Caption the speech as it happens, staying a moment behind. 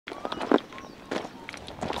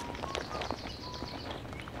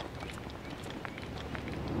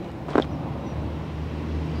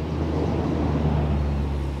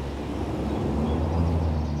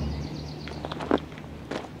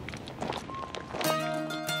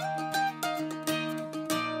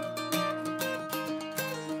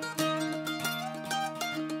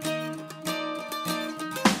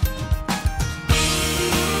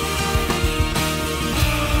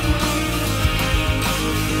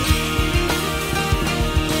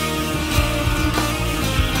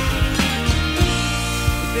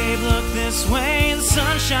this way, the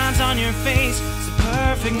sun shines on your face. It's the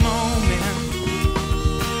perfect moment.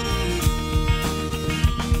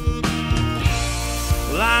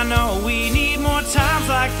 Well, I know we need more times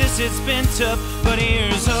like this. It's been tough, but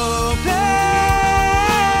here's hoping.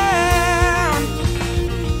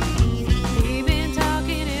 We've been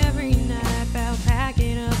talking every night about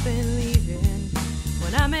packing up and leaving.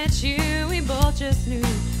 When I met you, we both just knew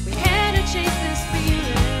we had to chase this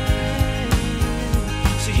feeling.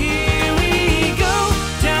 So here we go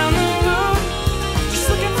down the road, just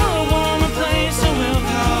looking for a warmer place, so we'll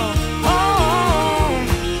call home.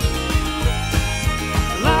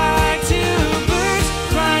 Like two birds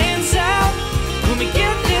flying south. When we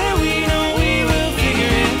get there, we know we will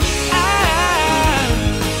figure it out.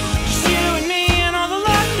 Just you and me and all the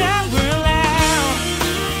luck that we're allowed.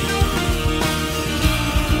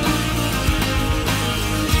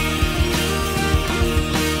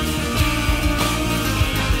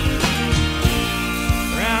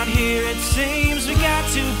 Around here it seems we got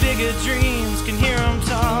too big of dreams. Can hear them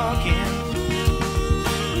talking.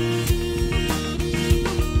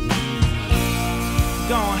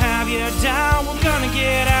 Gonna have you down, we're gonna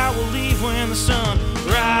get out. We'll leave when the sun